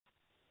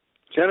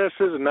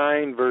Genesis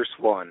 9, verse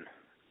 1.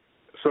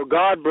 So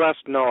God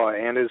blessed Noah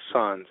and his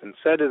sons, and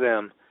said to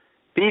them,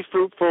 Be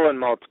fruitful and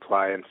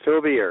multiply, and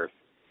fill the earth.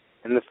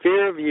 And the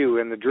fear of you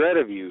and the dread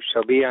of you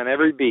shall be on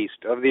every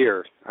beast of the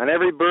earth, on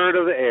every bird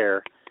of the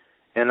air,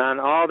 and on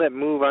all that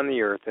move on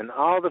the earth, and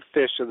all the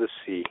fish of the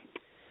sea.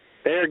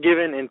 They are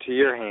given into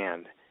your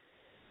hand.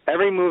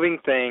 Every moving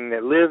thing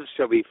that lives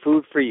shall be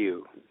food for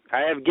you.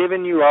 I have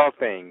given you all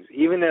things,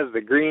 even as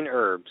the green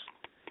herbs.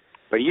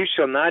 But you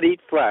shall not eat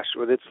flesh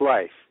with its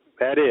life,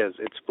 that is,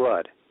 its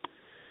blood.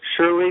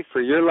 Surely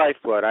for your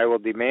lifeblood I will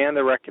demand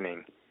a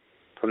reckoning.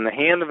 From the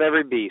hand of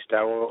every beast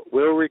I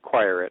will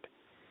require it,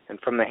 and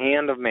from the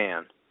hand of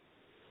man.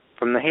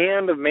 From the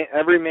hand of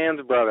every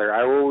man's brother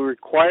I will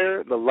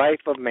require the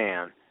life of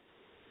man.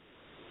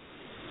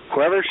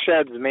 Whoever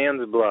sheds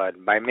man's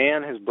blood, by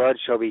man his blood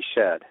shall be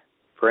shed.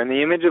 For in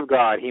the image of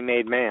God he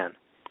made man.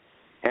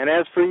 And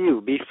as for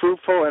you, be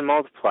fruitful and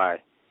multiply.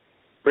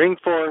 Bring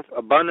forth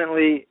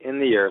abundantly in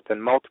the earth,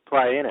 and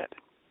multiply in it.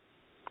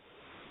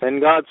 Then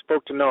God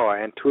spoke to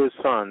Noah and to his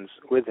sons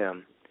with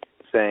him,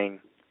 saying,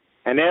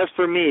 And as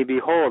for me,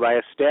 behold, I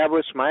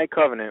establish my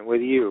covenant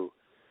with you,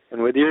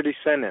 and with your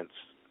descendants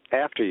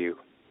after you,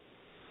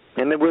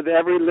 and with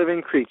every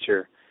living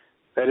creature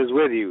that is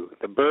with you,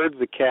 the birds,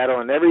 the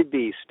cattle, and every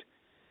beast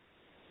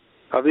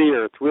of the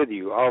earth with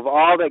you, of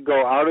all that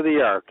go out of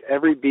the ark,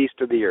 every beast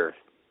of the earth.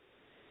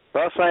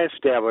 Thus I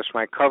establish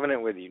my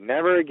covenant with you.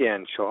 Never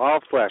again shall all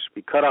flesh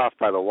be cut off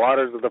by the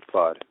waters of the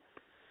flood.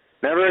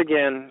 Never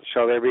again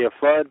shall there be a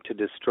flood to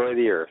destroy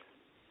the earth.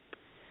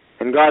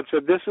 And God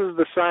said, This is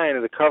the sign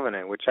of the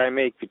covenant which I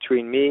make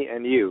between me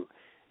and you,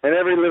 and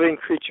every living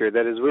creature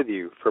that is with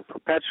you, for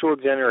perpetual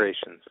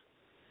generations.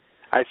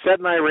 I set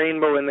my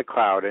rainbow in the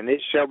cloud, and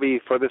it shall be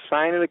for the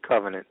sign of the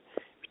covenant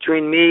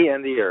between me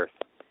and the earth.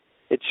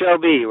 It shall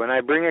be, when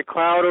I bring a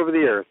cloud over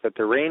the earth, that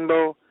the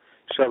rainbow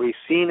shall be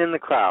seen in the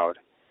cloud.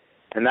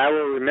 And I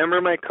will remember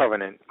my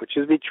covenant, which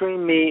is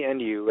between me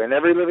and you, and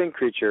every living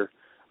creature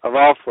of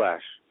all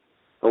flesh.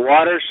 The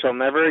waters shall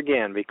never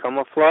again become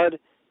a flood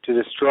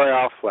to destroy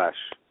all flesh.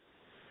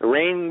 The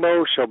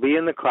rainbow shall be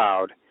in the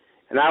cloud,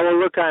 and I will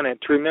look on it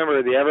to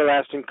remember the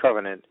everlasting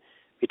covenant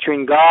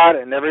between God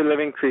and every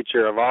living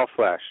creature of all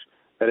flesh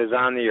that is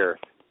on the earth.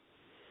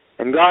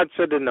 And God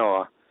said to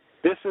Noah,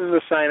 This is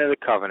the sign of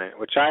the covenant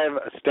which I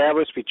have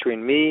established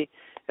between me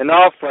and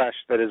all flesh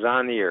that is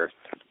on the earth.